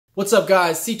What's up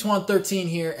guys, C2113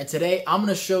 here, and today I'm going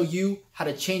to show you how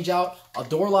to change out a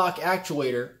door lock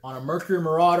actuator on a Mercury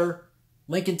Marauder,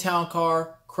 Lincoln Town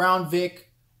Car, Crown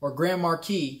Vic, or Grand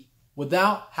Marquis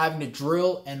without having to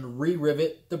drill and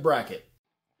re-rivet the bracket.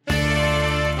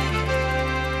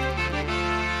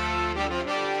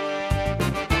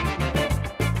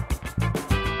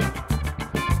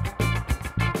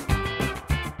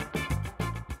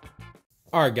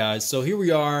 Alright guys, so here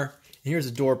we are, and here's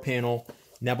the door panel.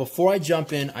 Now before I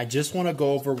jump in, I just want to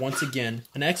go over once again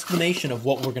an explanation of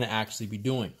what we're going to actually be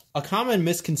doing. A common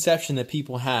misconception that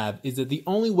people have is that the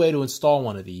only way to install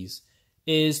one of these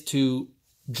is to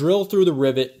drill through the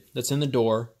rivet that's in the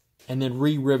door and then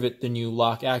re-rivet the new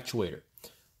lock actuator.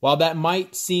 While that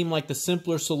might seem like the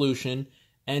simpler solution,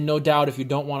 and no doubt if you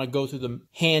don't want to go through the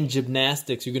hand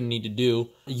gymnastics you're going to need to do,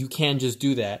 you can just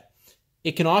do that.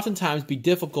 It can oftentimes be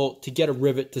difficult to get a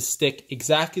rivet to stick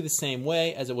exactly the same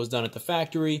way as it was done at the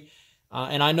factory.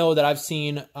 And I know that I've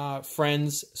seen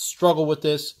friends struggle with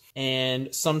this, and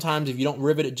sometimes if you don't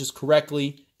rivet it just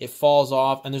correctly, it falls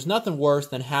off. And there's nothing worse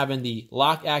than having the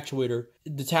lock actuator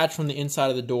detached from the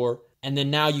inside of the door, and then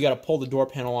now you got to pull the door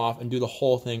panel off and do the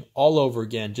whole thing all over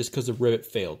again just because the rivet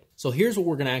failed. So here's what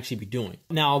we're going to actually be doing.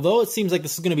 Now, although it seems like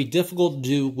this is going to be difficult to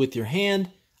do with your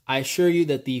hand, I assure you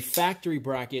that the factory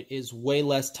bracket is way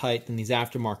less tight than these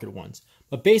aftermarket ones.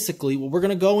 But basically, what we're going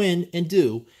to go in and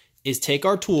do is take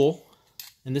our tool,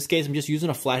 in this case I'm just using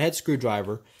a flathead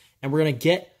screwdriver, and we're going to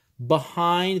get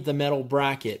behind the metal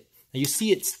bracket. Now you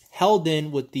see it's held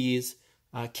in with these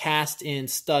cast-in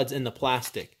studs in the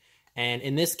plastic. And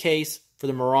in this case, for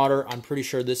the Marauder, I'm pretty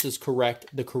sure this is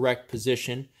the correct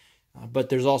position. But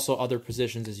there's also other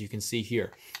positions, as you can see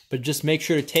here. But just make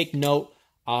sure to take note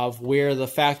of where the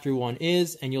factory one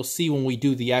is, and you'll see when we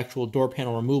do the actual door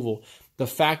panel removal, the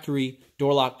factory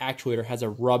door lock actuator has a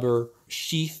rubber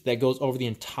sheath that goes over the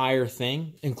entire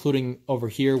thing, including over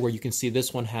here where you can see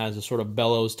this one has a sort of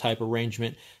bellows type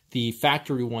arrangement. The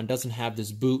factory one doesn't have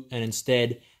this boot and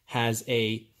instead has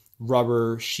a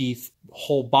rubber sheath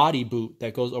whole body boot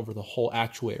that goes over the whole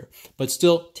actuator. But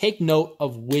still, take note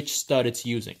of which stud it's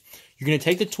using. You're going to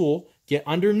take the tool, get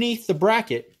underneath the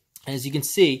bracket, and as you can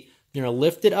see, you're going to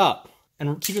lift it up,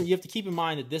 and you have to keep in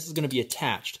mind that this is going to be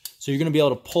attached. So you're going to be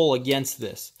able to pull against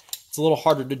this. It's a little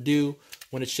harder to do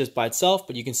when it's just by itself,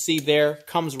 but you can see there,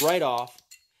 comes right off,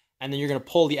 and then you're going to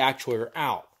pull the actuator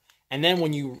out. And then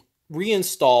when you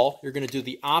reinstall, you're going to do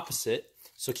the opposite.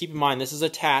 So keep in mind, this is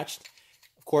attached.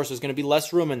 Of course, there's going to be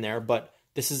less room in there, but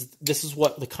this is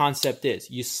what the concept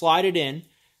is. You slide it in,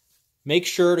 make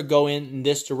sure to go in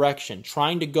this direction.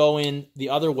 Trying to go in the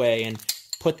other way and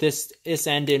put this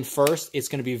end in first, it's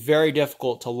going to be very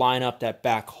difficult to line up that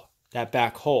back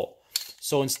hole.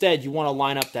 So instead, you want to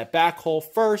line up that back hole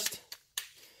first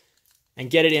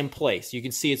and get it in place. You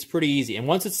can see it's pretty easy. And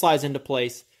once it slides into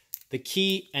place, the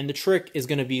key and the trick is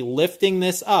going to be lifting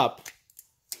this up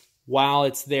while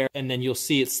it's there, and then you'll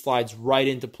see it slides right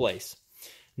into place.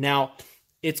 Now,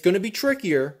 it's going to be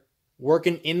trickier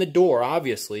working in the door,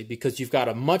 obviously, because you've got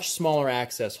a much smaller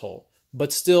access hole.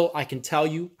 But still, I can tell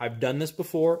you, I've done this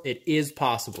before, it is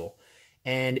possible.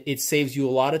 And it saves you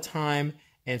a lot of time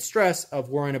and stress of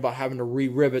worrying about having to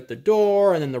re-rivet the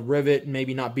door, and then the rivet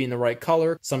maybe not being the right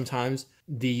color. Sometimes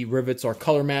the rivets are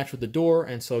color matched with the door,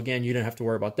 and so again, you don't have to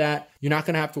worry about that. You're not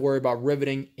going to have to worry about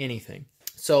riveting anything.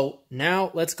 So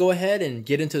now let's go ahead and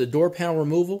get into the door panel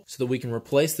removal so that we can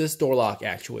replace this door lock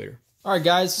actuator. Alright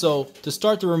guys, so to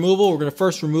start the removal, we're going to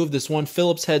first remove this one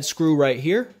Phillips head screw right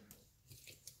here.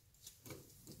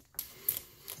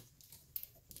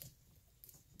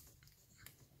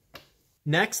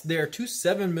 Next, there are two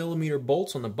 7mm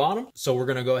bolts on the bottom, so we're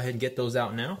going to go ahead and get those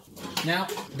out now. Now,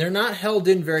 they're not held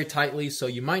in very tightly, so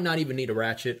you might not even need a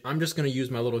ratchet. I'm just going to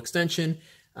use my little extension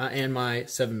and my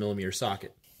 7mm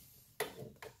socket.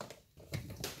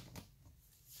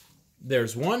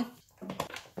 There's one,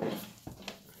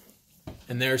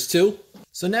 and there's two.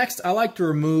 So next, I like to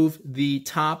remove the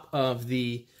top of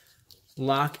the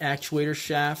lock actuator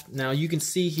shaft. Now, you can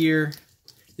see here,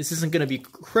 this isn't going to be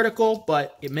critical,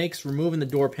 but it makes removing the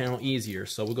door panel easier.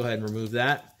 So we'll go ahead and remove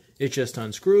that. It just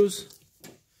unscrews.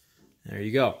 There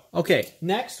you go. Okay,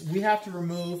 next we have to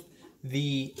remove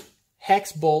the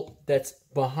hex bolt that's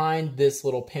behind this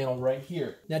little panel right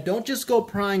here. Now don't just go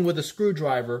prying with a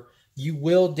screwdriver. You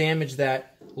will damage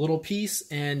that little piece,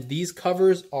 and these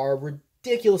covers are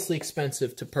ridiculously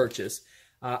expensive to purchase.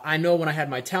 I know when I had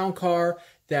my town car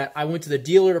that I went to the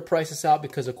dealer to price this out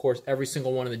because, of course, every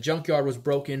single one in the junkyard was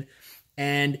broken.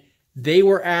 And they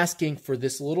were asking for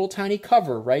this little tiny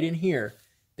cover right in here.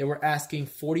 They were asking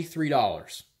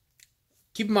 $43.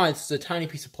 Keep in mind, this is a tiny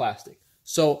piece of plastic.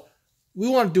 So we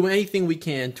want to do anything we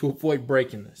can to avoid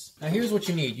breaking this. Now here's what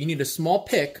you need. You need a small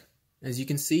pick, as you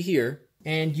can see here,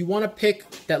 and you want a pick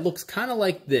that looks kind of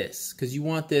like this, because you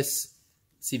want this,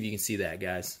 let's see if you can see that,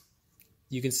 guys.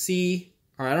 You can see,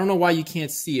 or I don't know why you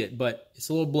can't see it, but it's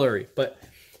a little blurry, but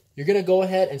you're going to go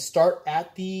ahead and start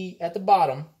at the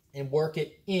bottom and work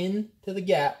it into the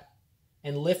gap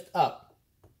and lift up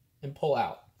and pull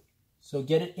out. So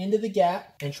get it into the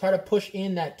gap and try to push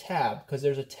in that tab, because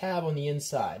there's a tab on the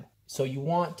inside. So you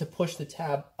want to push the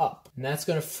tab up, and that's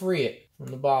going to free it from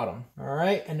the bottom. All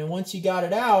right, and then once you got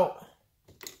it out,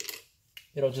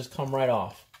 it'll just come right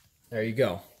off. There you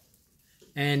go.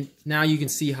 And now you can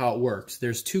see how it works.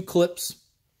 There's 2 clips,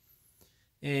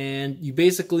 and you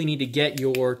basically need to get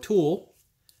your tool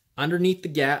underneath the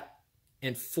gap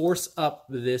and force up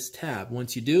this tab.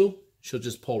 Once you do, she'll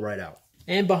just pull right out.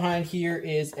 And behind here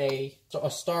is a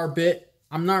star bit.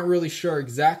 I'm not really sure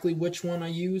exactly which one I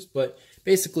use, but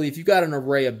basically if you've got an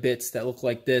array of bits that look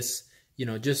like this, you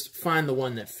know, just find the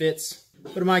one that fits.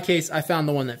 But in my case, I found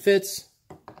the one that fits.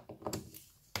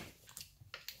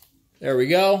 There we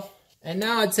go. And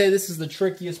now I'd say this is the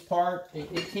trickiest part.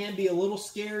 It can be a little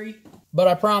scary, but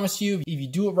I promise you, if you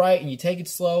do it right and you take it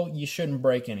slow, you shouldn't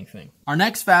break anything. Our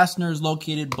next fastener is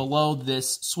located below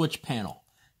this switch panel.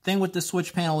 Thing with the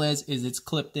switch panel is it's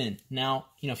clipped in. Now,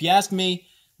 you know, if you ask me,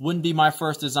 wouldn't be my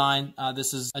first design.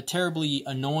 This is a terribly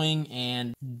annoying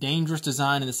and dangerous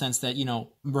design in the sense that, you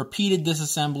know, repeated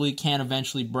disassembly can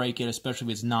eventually break it, especially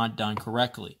if it's not done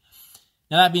correctly.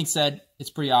 Now that being said, it's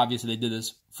pretty obvious that they did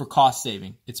this for cost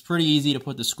saving. It's pretty easy to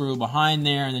put the screw behind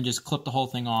there and then just clip the whole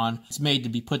thing on. It's made to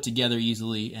be put together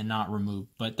easily and not removed.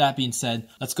 But that being said,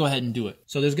 let's go ahead and do it.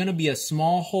 So there's going to be a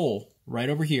small hole right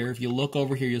over here. If you look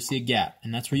over here, you'll see a gap,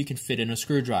 and that's where you can fit in a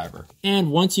screwdriver.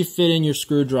 And once you fit in your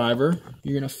screwdriver,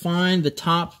 you're going to find the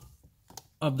top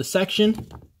of the section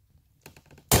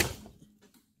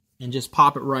and just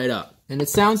pop it right up. And it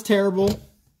sounds terrible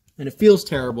and it feels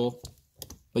terrible,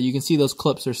 but you can see those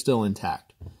clips are still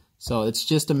intact. So it's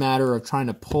just a matter of trying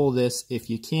to pull this if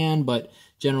you can, but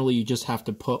generally you just have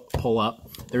to pull up.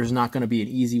 There's not going to be an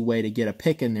easy way to get a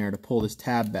pick in there to pull this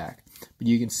tab back. But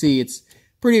you can see it's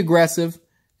pretty aggressive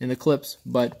in the clips,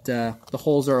 but the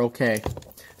holes are okay.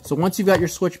 So once you've got your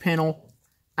switch panel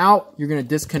out, you're going to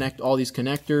disconnect all these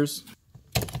connectors.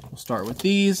 We'll start with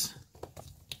these.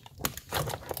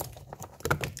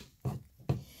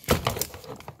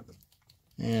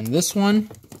 And this one,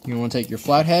 you're going to want to take your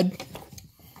flathead,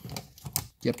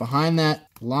 get behind that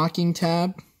locking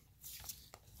tab.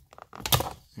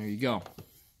 There you go.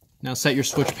 Now set your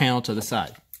switch panel to the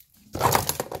side.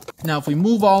 Now if we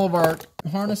move all of our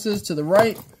harnesses to the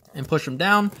right and push them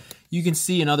down, you can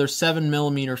see another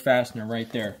 7mm fastener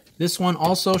right there. This one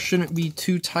also shouldn't be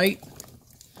too tight,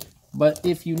 but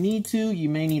if you need to, you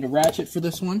may need a ratchet for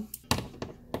this one.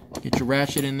 Get your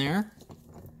ratchet in there.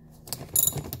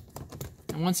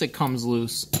 And once it comes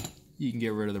loose, you can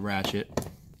get rid of the ratchet.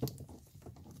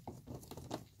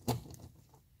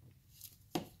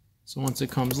 So once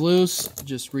it comes loose,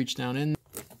 just reach down in,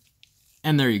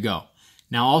 and there you go.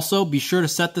 Now also, be sure to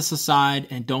set this aside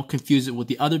and don't confuse it with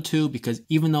the other two, because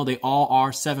even though they all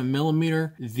are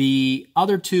 7mm, the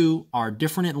other two are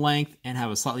different in length and have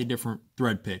a slightly different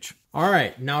thread pitch. All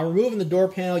right, now removing the door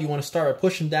panel, you want to start by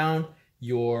pushing down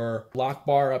your lock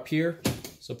bar up here.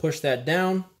 So push that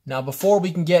down. Now before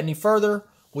we can get any further,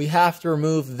 we have to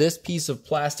remove this piece of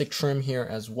plastic trim here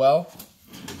as well.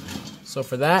 So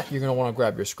for that, you're going to want to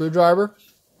grab your screwdriver.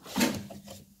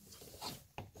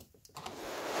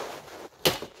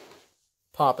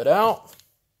 Pop it out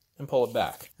and pull it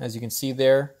back. As you can see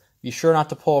there, be sure not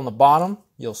to pull on the bottom.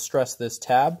 You'll stress this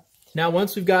tab. Now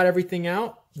once we've got everything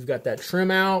out, we've got that trim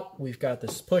out, we've got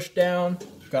this push down,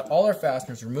 we've got all our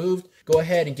fasteners removed, go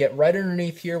ahead and get right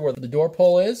underneath here where the door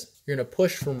pull is. You're going to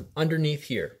push from underneath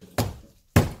here.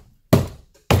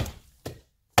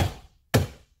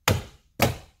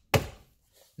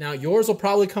 Now yours will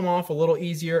probably come off a little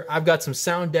easier. I've got some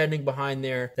sound deadening behind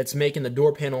there that's making the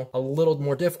door panel a little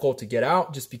more difficult to get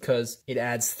out just because it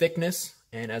adds thickness,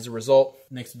 and as a result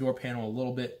makes the door panel a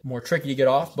little bit more tricky to get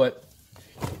off. But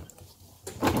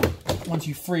once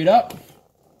you free it up,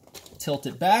 tilt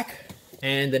it back,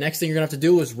 and the next thing you're gonna have to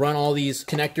do is run all these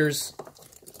connectors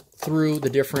through the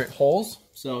different holes.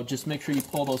 So just make sure you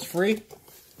pull those free,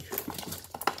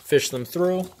 fish them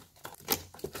through.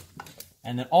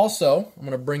 And then also, I'm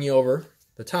going to bring you over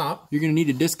the top. You're going to need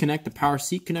to disconnect the power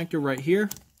seat connector right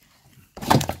here.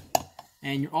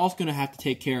 And you're also going to have to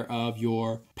take care of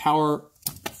your power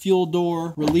fuel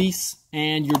door release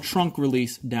and your trunk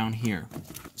release down here.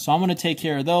 So I'm going to take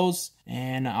care of those,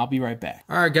 and I'll be right back.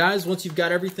 All right, guys, once you've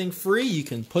got everything free, you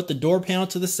can put the door panel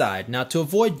to the side. Now, to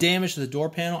avoid damage to the door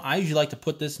panel, I usually like to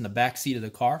put this in the back seat of the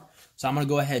car. So I'm going to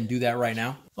go ahead and do that right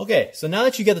now. Okay, so now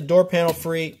that you get the door panel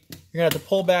free, you're going to have to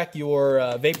pull back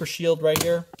your vapor shield right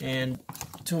here. And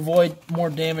to avoid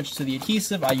more damage to the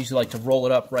adhesive, I usually like to roll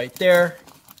it up right there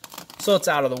so it's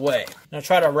out of the way. Now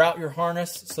try to route your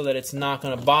harness so that it's not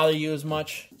going to bother you as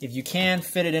much. If you can,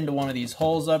 fit it into one of these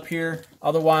holes up here.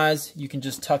 Otherwise, you can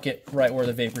just tuck it right where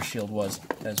the vapor shield was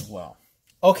as well.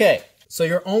 Okay, so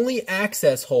your only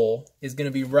access hole is going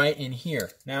to be right in here.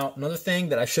 Now, another thing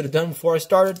that I should have done before I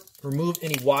started, remove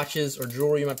any watches or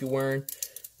jewelry you might be wearing,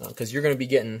 because you're going to be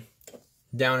getting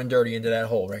down and dirty into that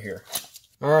hole right here.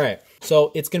 All right,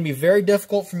 so it's going to be very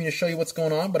difficult for me to show you what's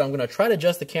going on, but I'm going to try to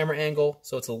adjust the camera angle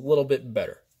so it's a little bit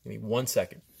better. Give me 1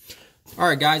 second. All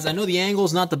right, guys, I know the angle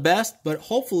is not the best, but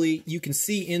hopefully you can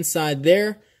see inside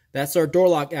there. That's our door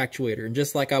lock actuator. And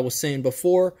just like I was saying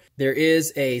before, there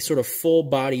is a sort of full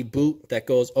body boot that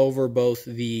goes over both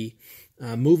the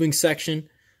moving section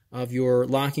of your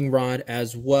locking rod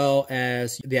as well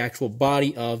as the actual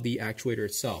body of the actuator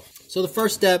itself. So the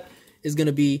first step is going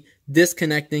to be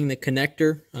disconnecting the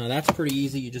connector. That's pretty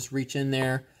easy. You just reach in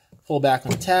there, pull back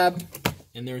on the tab,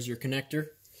 and there's your connector.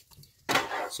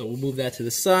 So we'll move that to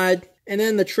the side. And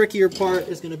then the trickier part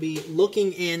is going to be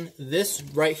looking in this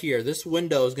right here. This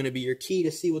window is going to be your key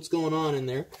to see what's going on in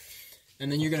there.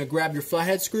 And then you're going to grab your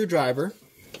flathead screwdriver.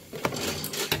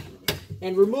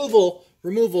 And removal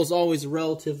is always a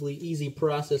relatively easy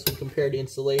process when compared to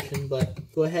installation, but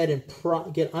go ahead and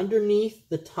get underneath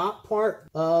the top part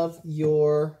of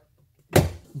your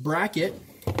bracket.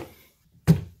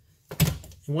 And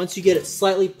once you get it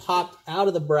slightly popped out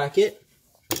of the bracket,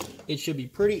 it should be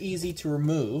pretty easy to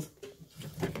remove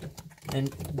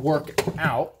and work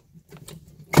out.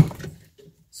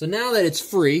 So now that it's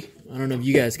free, I don't know if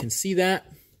you guys can see that,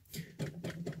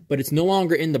 but it's no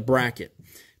longer in the bracket.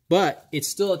 But it's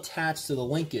still attached to the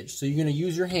linkage. So you're going to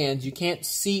use your hands. You can't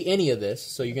see any of this,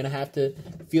 so you're going to have to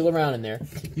feel around in there.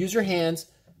 Use your hands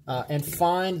and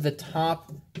find the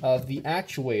top of the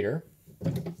actuator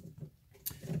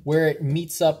where it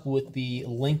meets up with the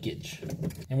linkage.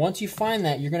 And once you find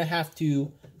that, you're going to have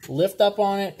to lift up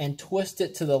on it and twist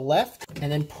it to the left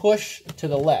and then push to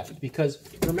the left. Because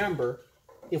remember,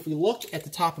 if we look at the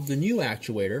top of the new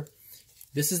actuator,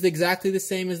 this is exactly the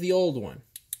same as the old one.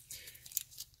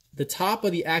 The top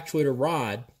of the actuator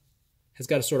rod has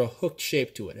got a sort of hooked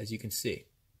shape to it, as you can see.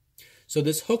 So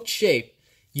this hooked shape,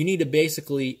 you need to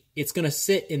basically, it's going to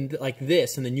sit in like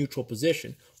this in the neutral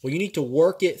position. Well, you need to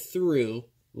work it through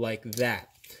like that.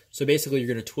 So basically, you're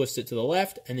going to twist it to the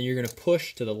left, and then you're going to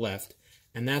push to the left,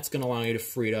 and that's going to allow you to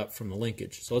free it up from the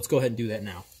linkage. So let's go ahead and do that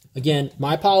now. Again,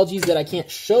 my apologies that I can't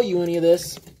show you any of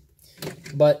this,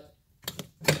 but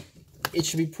it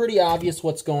should be pretty obvious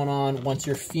what's going on once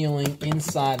you're feeling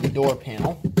inside the door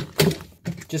panel.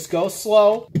 Just go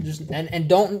slow, and you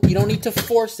don't need to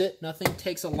force it. Nothing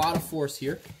takes a lot of force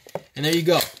here. And there you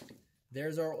go.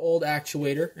 There's our old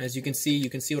actuator. As you can see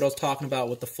what I was talking about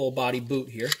with the full body boot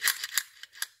here.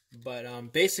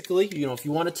 But basically, if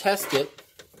you want to test it,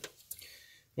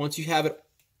 once you have it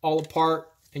all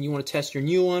apart and you want to test your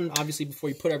new one, obviously before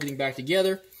you put everything back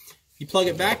together, you plug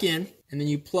it back in, and then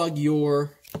you plug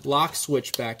your lock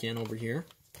switch back in over here.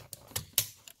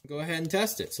 Go ahead and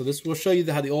test it. So this will show you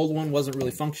how the old one wasn't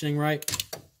really functioning right.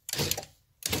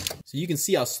 So you can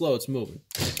see how slow it's moving.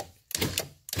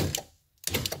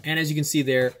 And as you can see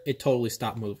there, it totally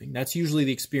stopped moving. That's usually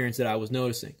the experience that I was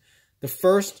noticing. The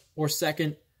first or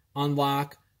second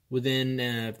unlock within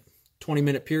a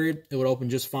 20-minute period, it would open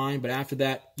just fine. But after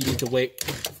that, you need to wait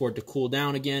for it to cool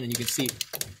down again. And you can see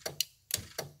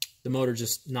the motor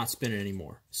just not spinning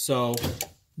anymore. So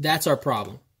that's our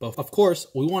problem. But of course,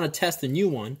 we want to test the new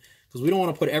one because we don't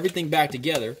want to put everything back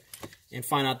together and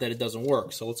find out that it doesn't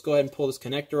work. So let's go ahead and pull this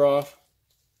connector off.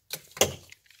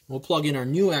 We'll plug in our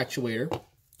new actuator.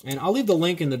 And I'll leave the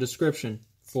link in the description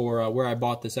for where I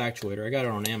bought this actuator. I got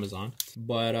it on Amazon.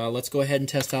 But let's go ahead and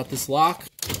test out this lock.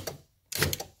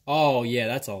 Oh yeah,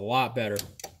 that's a lot better.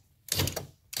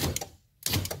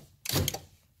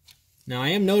 Now I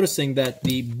am noticing that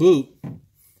the boot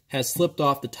has slipped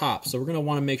off the top, so we're going to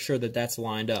want to make sure that that's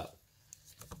lined up.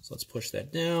 So let's push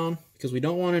that down because we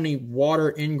don't want any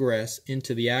water ingress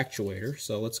into the actuator.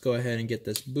 So let's go ahead and get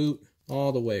this boot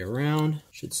all the way around.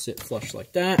 Should sit flush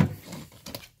like that.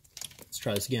 Let's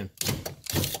try this again.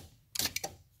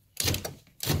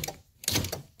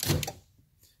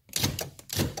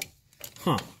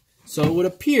 So it would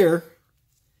appear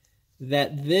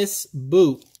that this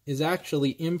boot is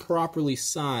actually improperly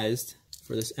sized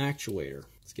for this actuator.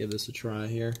 Let's give this a try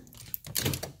here.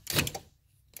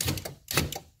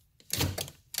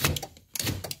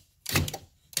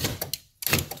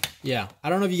 Yeah, I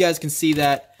don't know if you guys can see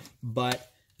that,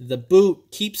 but the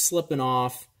boot keeps slipping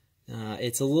off.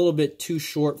 It's a little bit too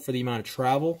short for the amount of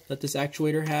travel that this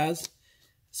actuator has.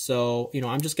 So, you know,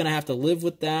 I'm just going to have to live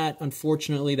with that.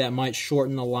 Unfortunately, that might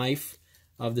shorten the life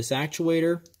of this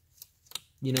actuator.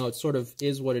 You know, it sort of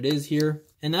is what it is here.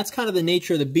 And that's kind of the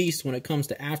nature of the beast when it comes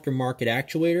to aftermarket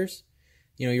actuators.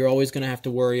 You know, you're always going to have to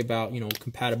worry about, you know,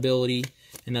 compatibility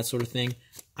and that sort of thing.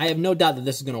 I have no doubt that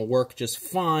this is going to work just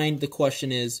fine. The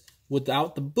question is,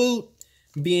 without the boot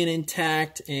being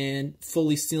intact and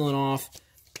fully sealing off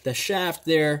the shaft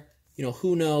there, you know,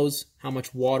 who knows how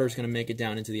much water is going to make it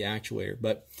down into the actuator.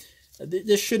 But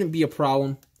this shouldn't be a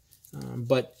problem.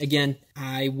 But again,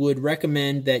 I would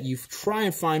recommend that you try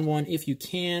and find one, if you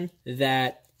can,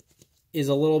 that is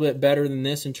a little bit better than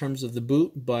this in terms of the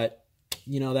boot. But,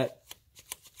 you know, that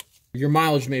your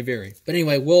mileage may vary. But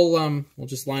anyway, we'll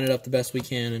just line it up the best we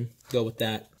can and go with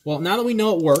that. Well, now that we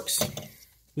know it works,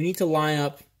 we need to line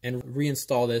up and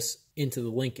reinstall this into the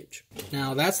linkage.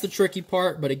 Now, that's the tricky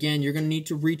part, but again, you're going to need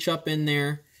to reach up in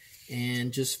there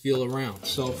and just feel around.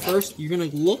 So first, you're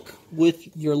going to look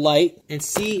with your light and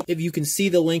see if you can see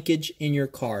the linkage in your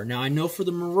car. Now, I know for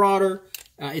the Marauder,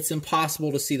 it's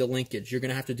impossible to see the linkage. You're going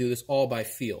to have to do this all by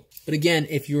feel. But again,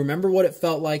 if you remember what it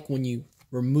felt like when you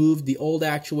removed the old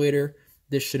actuator,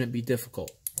 this shouldn't be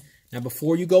difficult. Now,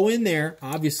 before you go in there,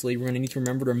 obviously, we're going to need to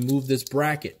remember to remove this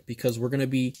bracket because we're going to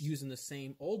be using the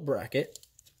same old bracket,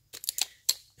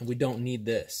 and we don't need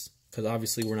this because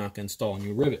obviously we're not going to install a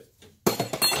new rivet.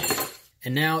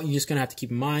 And now you're just going to have to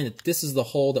keep in mind that this is the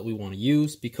hole that we want to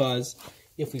use, because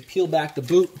if we peel back the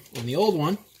boot on the old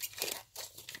one,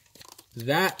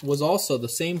 that was also the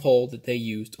same hole that they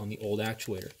used on the old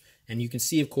actuator. And you can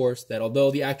see, of course, that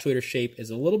although the actuator shape is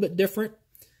a little bit different,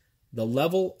 the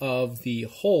level of the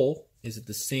hole is at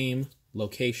the same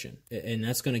location, and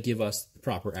that's going to give us the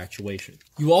proper actuation.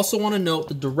 You also want to note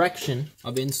the direction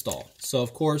of install. So,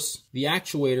 of course, the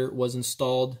actuator was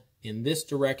installed in this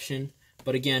direction,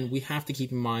 but again, we have to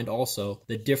keep in mind also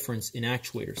the difference in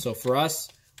actuator. So for us,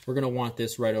 we're going to want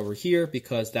this right over here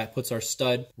because that puts our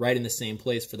stud right in the same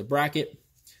place for the bracket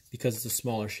because it's a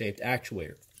smaller shaped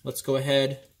actuator. Let's go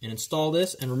ahead and install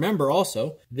this. And remember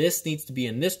also, this needs to be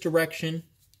in this direction,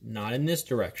 not in this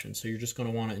direction. So you're just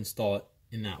going to want to install it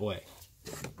in that way.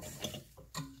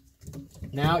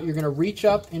 Now you're going to reach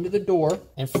up into the door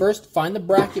and first find the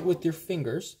bracket with your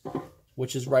fingers,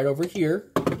 which is right over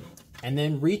here, and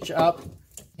then reach up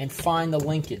and find the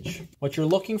linkage. What you're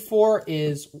looking for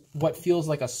is what feels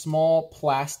like a small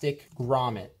plastic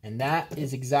grommet, and that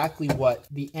is exactly what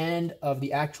the end of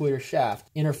the actuator shaft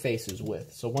interfaces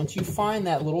with. So once you find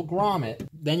that little grommet,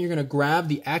 then you're going to grab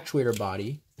the actuator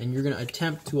body and you're going to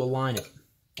attempt to align it.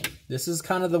 This is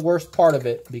kind of the worst part of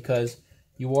it because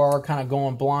you are kind of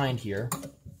going blind here.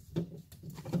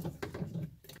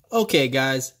 Okay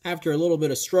guys, after a little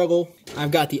bit of struggle,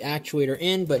 I've got the actuator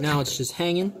in, but now it's just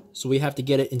hanging, so we have to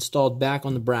get it installed back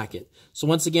on the bracket. So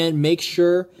once again, make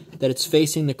sure that it's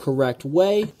facing the correct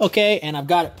way. Okay, and I've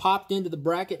got it popped into the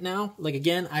bracket now. Like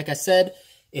I said,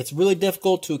 it's really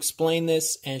difficult to explain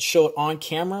this and show it on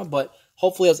camera, but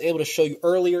hopefully I was able to show you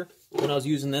earlier when I was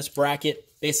using this bracket.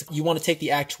 Basically, you want to take the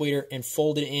actuator and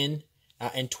fold it in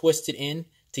and twist it in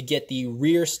to get the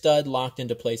rear stud locked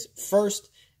into place first.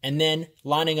 And then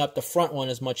lining up the front one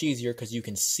is much easier because you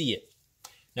can see it.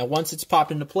 Now once it's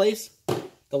popped into place,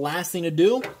 the last thing to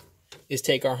do is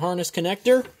take our harness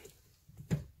connector,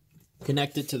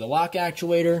 connect it to the lock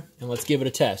actuator, and let's give it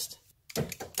a test.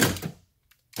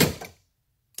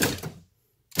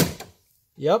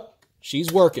 Yep,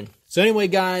 she's working. So anyway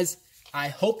guys, I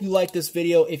hope you liked this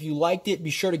video. If you liked it,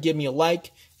 be sure to give me a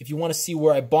like. If you want to see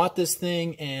where I bought this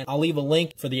thing, and I'll leave a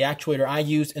link for the actuator I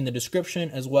used in the description,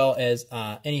 as well as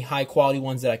any high quality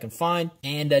ones that I can find.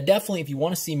 And definitely, if you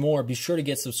want to see more, be sure to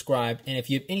get subscribed. And if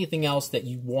you have anything else that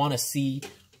you want to see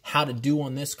how to do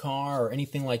on this car or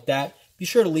anything like that, be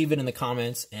sure to leave it in the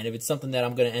comments. And if it's something that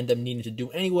I'm going to end up needing to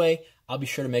do anyway, I'll be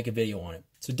sure to make a video on it.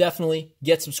 So definitely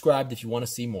get subscribed if you want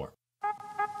to see more.